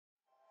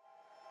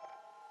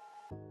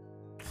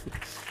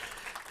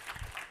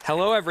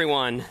Hello,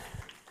 everyone.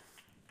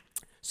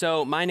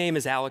 So my name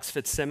is Alex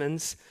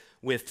Fitzsimmons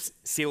with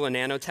Sila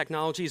Nano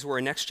Technologies. We're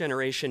a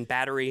next-generation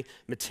battery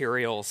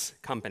materials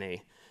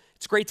company.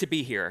 It's great to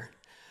be here.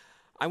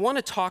 I want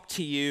to talk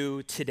to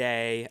you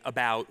today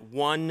about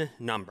one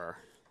number.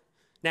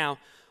 Now,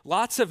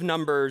 lots of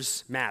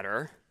numbers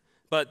matter,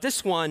 but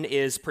this one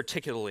is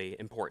particularly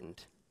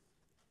important.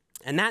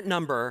 And that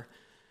number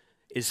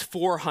is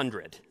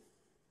 400.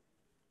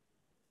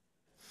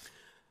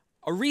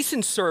 A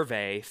recent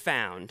survey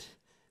found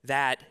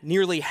that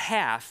nearly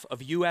half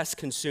of US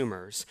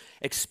consumers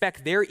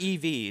expect their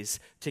EVs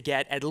to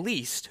get at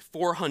least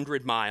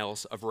 400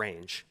 miles of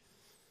range.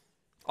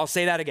 I'll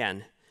say that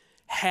again.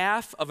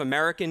 Half of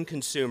American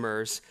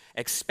consumers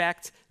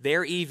expect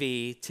their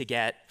EV to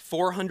get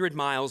 400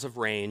 miles of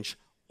range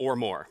or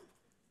more.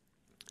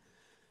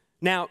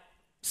 Now,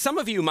 some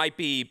of you might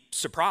be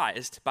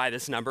surprised by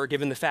this number,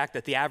 given the fact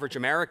that the average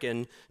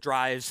American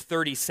drives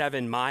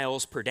 37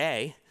 miles per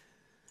day.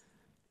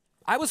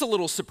 I was a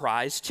little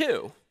surprised,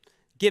 too,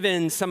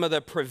 given some of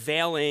the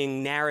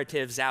prevailing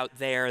narratives out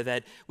there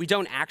that we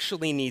don't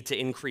actually need to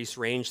increase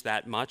range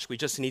that much, we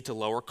just need to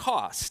lower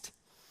cost.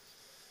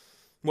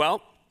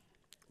 Well,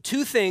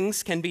 two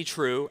things can be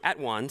true at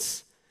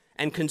once,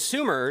 and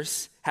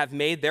consumers have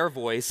made their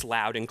voice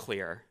loud and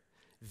clear.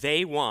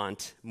 They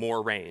want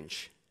more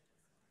range.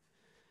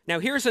 Now,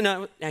 here's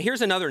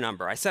another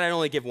number. I said I'd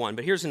only give one,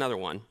 but here's another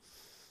one.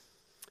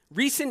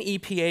 Recent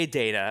EPA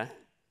data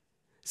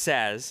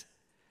says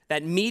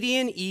that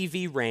median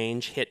EV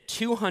range hit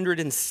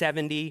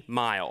 270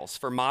 miles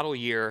for model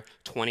year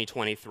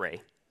 2023.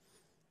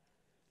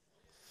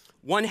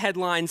 One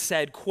headline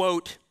said,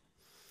 quote,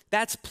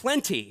 "That's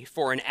plenty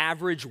for an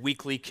average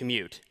weekly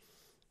commute."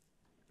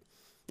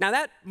 Now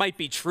that might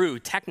be true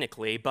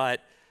technically,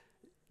 but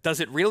does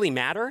it really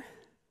matter?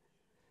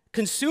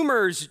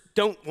 Consumers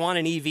don't want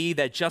an EV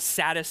that just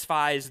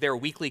satisfies their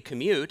weekly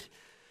commute.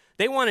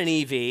 They want an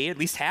EV, at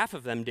least half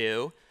of them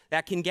do,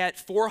 that can get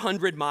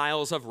 400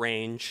 miles of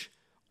range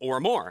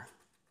or more.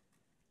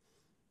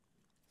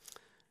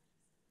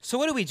 So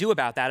what do we do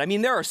about that? I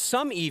mean, there are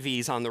some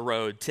EVs on the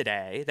road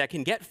today that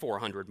can get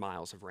 400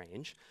 miles of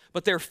range,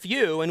 but they're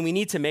few, and we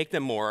need to make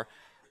them more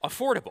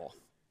affordable.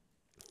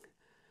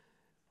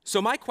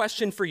 So my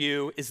question for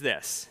you is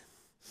this: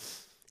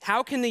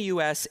 how can the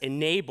US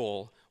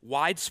enable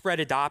widespread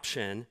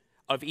adoption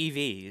of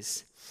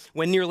EVs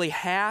when nearly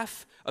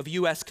half of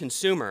US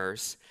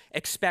consumers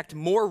expect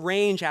more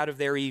range out of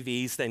their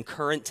EVs than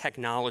current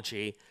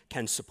technology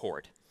can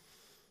support?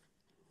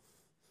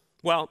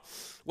 Well,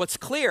 what's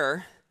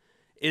clear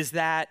is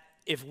that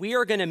if we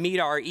are going to meet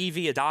our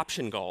EV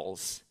adoption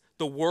goals,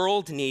 the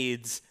world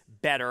needs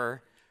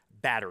better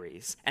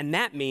batteries, and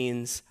that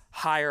means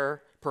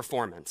higher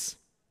performance.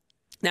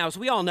 Now, as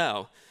we all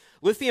know,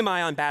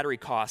 lithium-ion battery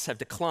costs have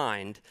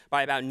declined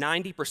by about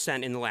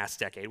 90% in the last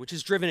decade, which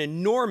has driven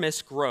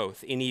enormous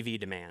growth in EV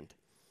demand.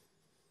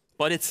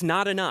 But it's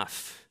not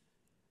enough,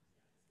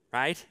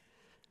 right?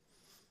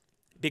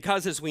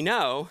 Because as we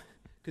know,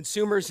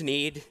 consumers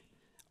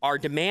are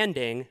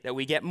demanding that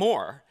we get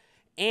more.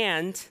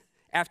 And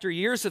after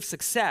years of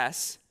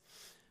success,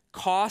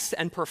 cost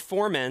and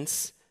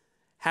performance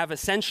have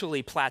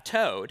essentially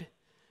plateaued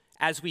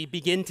as we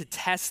begin to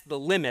test the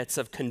limits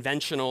of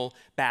conventional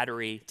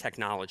battery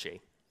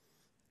technology.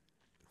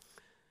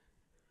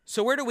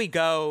 So where do we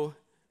go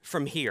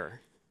from here,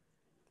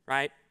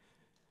 right?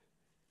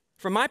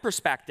 From my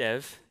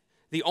perspective,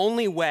 the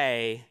only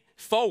way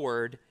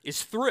forward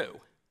is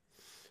through.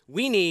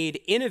 We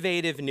need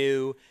innovative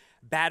new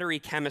battery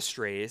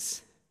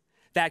chemistries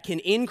that can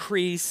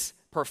increase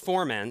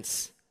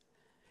performance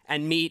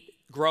and meet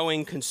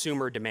growing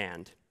consumer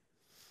demand.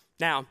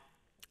 Now,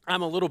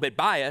 I'm a little bit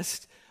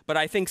biased, but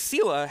I think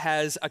Sila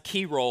has a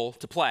key role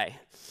to play.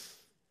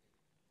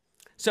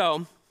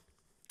 So,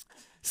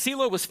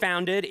 Sila was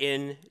founded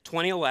in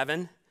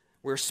 2011.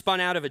 We're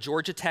spun out of a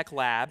Georgia Tech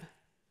lab.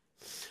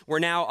 We're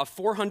now a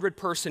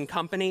 400-person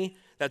company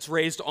that's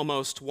raised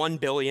almost $1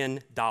 billion.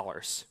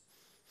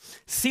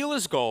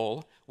 Sila's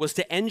goal was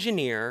to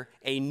engineer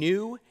a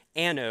new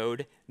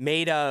anode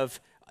made of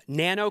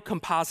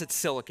nanocomposite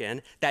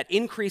silicon that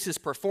increases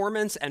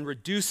performance and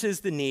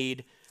reduces the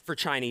need for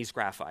Chinese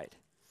graphite.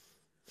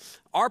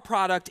 Our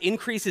product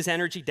increases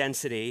energy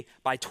density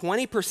by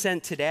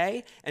 20%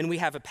 today, and we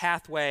have a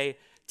pathway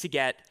to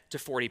get to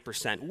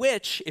 40%,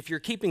 which, if you're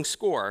keeping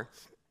score,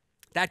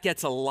 that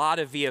gets a lot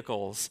of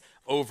vehicles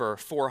over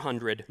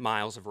 400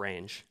 miles of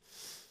range.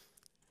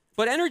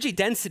 But energy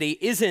density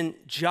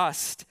isn't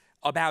just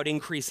about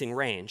increasing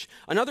range.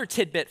 Another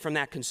tidbit from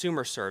that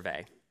consumer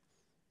survey: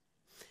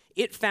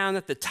 it found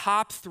that the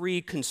top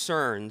 3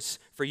 concerns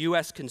for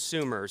US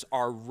consumers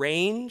are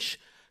range,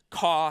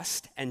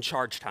 cost, and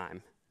charge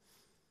time.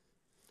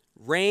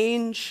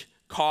 Range,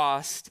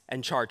 cost,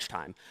 and charge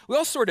time. We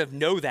all sort of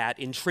know that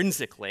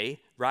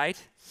intrinsically,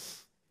 right?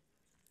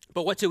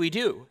 But what do we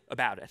do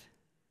about it?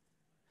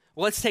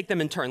 Well, let's take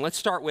them in turn. Let's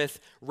start with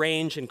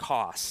range and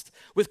cost.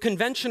 With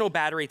conventional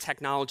battery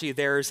technology,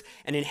 there's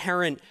an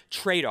inherent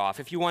trade-off.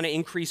 If you want to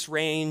increase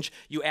range,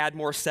 you add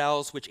more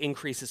cells, which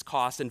increases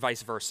cost, and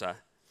vice versa.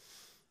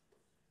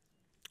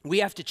 We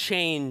have to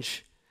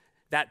change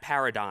that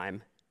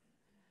paradigm.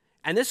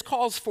 And this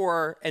calls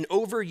for an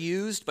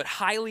overused but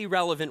highly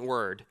relevant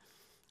word,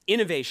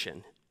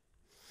 innovation.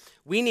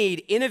 We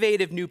need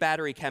innovative new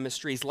battery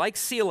chemistries like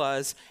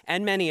Sila's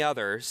and many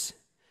others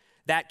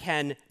that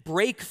can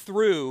break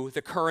through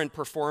the current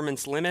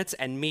performance limits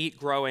and meet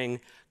growing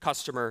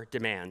customer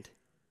demand.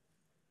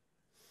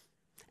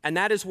 And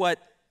that is what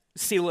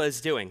Sila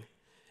is doing.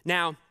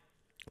 Now,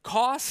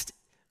 cost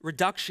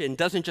reduction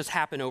doesn't just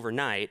happen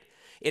overnight.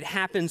 It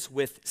happens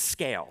with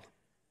scale,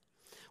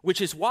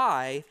 which is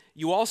why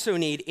you also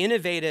need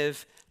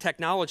innovative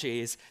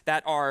technologies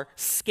that are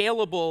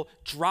scalable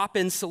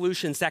drop-in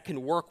solutions that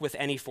can work with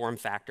any form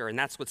factor, and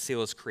that's what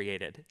Sila's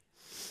created.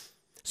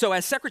 So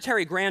as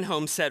Secretary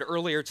Granholm said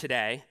earlier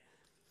today,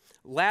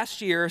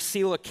 last year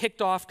Sila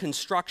kicked off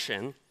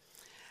construction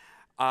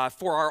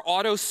for our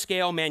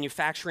auto-scale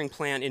manufacturing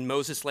plant in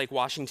Moses Lake,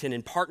 Washington,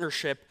 in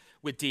partnership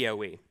with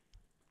DOE.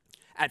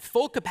 At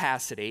full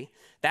capacity,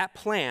 that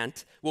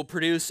plant will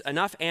produce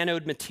enough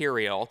anode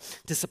material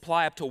to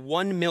supply up to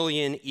 1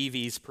 million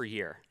EVs per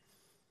year.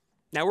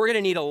 Now, we're going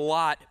to need a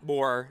lot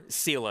more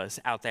Silas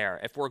out there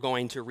if we're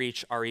going to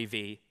reach our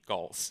EV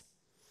goals.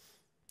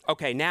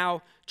 Okay,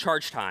 now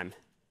charge time.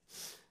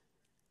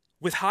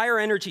 With higher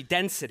energy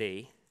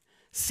density,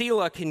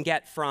 Sila can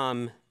get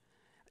from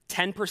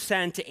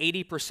 10% to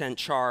 80%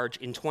 charge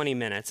in 20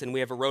 minutes, and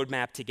we have a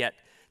roadmap to get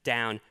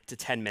down to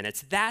 10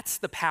 minutes. That's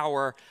the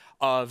power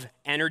of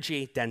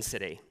energy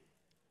density.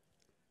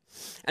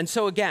 And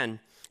so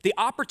again, the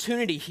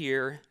opportunity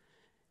here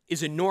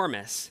is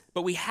enormous,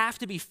 but we have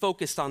to be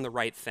focused on the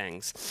right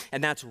things,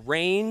 and that's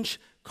range,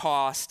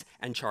 cost,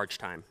 and charge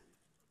time.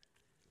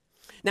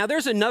 Now,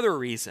 there's another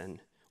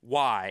reason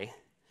why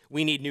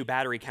we need new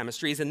battery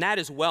chemistries, and that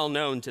is well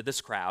known to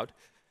this crowd.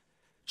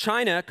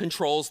 China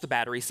controls the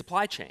battery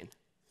supply chain.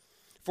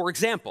 For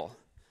example,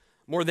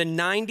 more than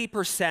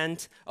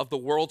 90% of the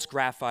world's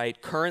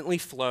graphite currently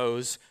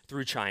flows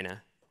through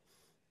China.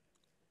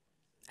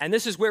 And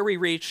this is where we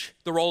reach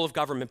the role of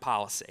government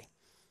policy.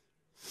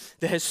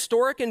 The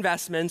historic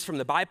investments from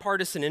the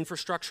Bipartisan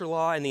Infrastructure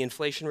Law and the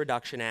Inflation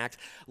Reduction Act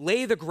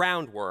lay the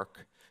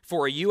groundwork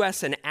for a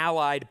U.S. and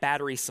allied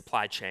battery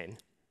supply chain.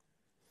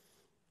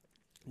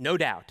 No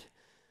doubt.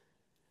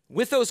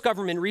 With those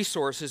government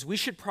resources, we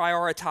should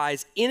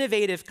prioritize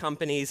innovative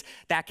companies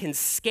that can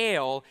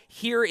scale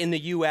here in the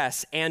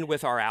U.S. and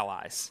with our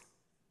allies.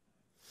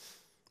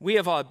 We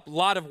have a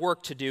lot of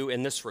work to do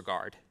in this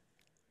regard.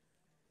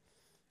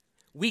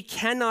 We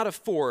cannot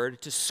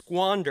afford to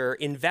squander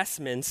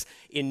investments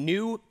in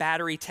new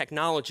battery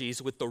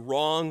technologies with the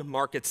wrong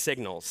market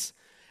signals.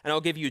 And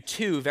I'll give you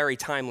two very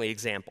timely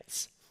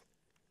examples.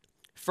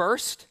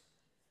 First,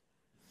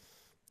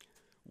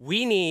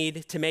 we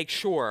need to make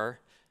sure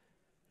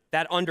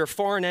that under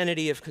foreign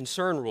entity of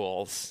concern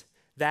rules,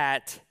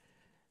 that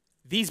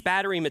these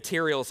battery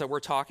materials that we're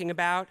talking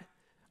about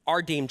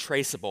are deemed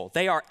traceable.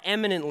 They are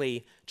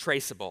eminently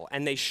traceable,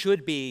 and they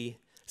should be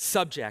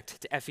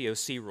subject to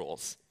FEOC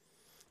rules.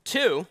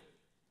 Two,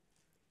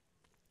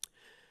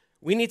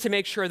 we need to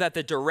make sure that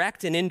the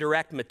direct and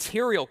indirect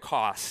material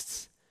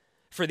costs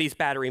for these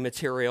battery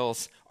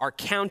materials are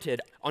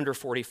counted under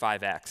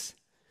 45X.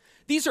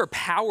 These are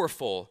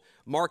powerful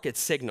market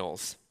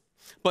signals,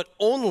 but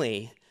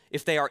only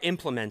if they are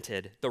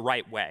implemented the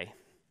right way.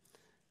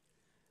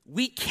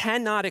 We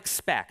cannot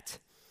expect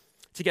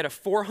to get a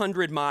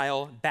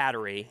 400-mile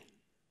battery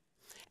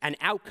and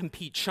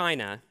outcompete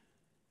China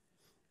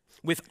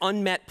with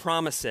unmet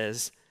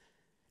promises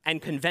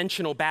and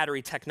conventional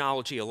battery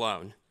technology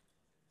alone.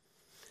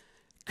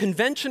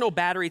 Conventional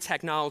battery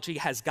technology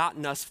has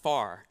gotten us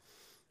far,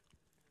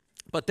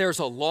 but there's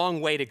a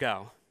long way to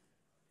go.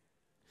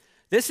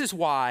 This is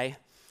why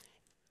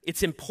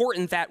it's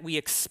important that we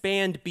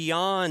expand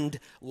beyond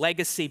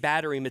legacy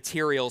battery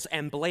materials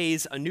and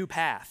blaze a new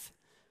path.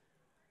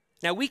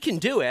 Now, we can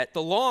do it.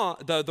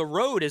 The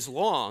road is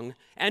long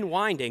and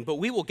winding, but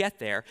we will get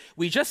there.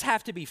 We just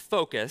have to be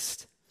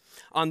focused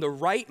on the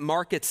right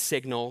market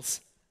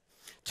signals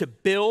to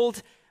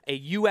build a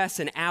U.S.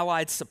 and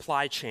allied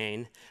supply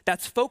chain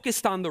that's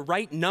focused on the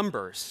right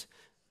numbers,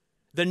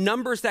 the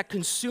numbers that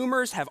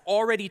consumers have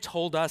already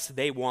told us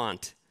they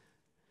want: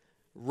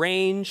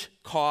 range,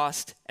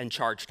 cost, and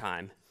charge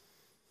time.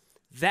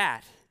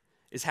 That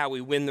is how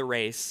we win the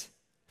race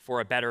for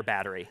a better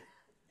battery.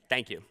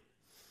 Thank you.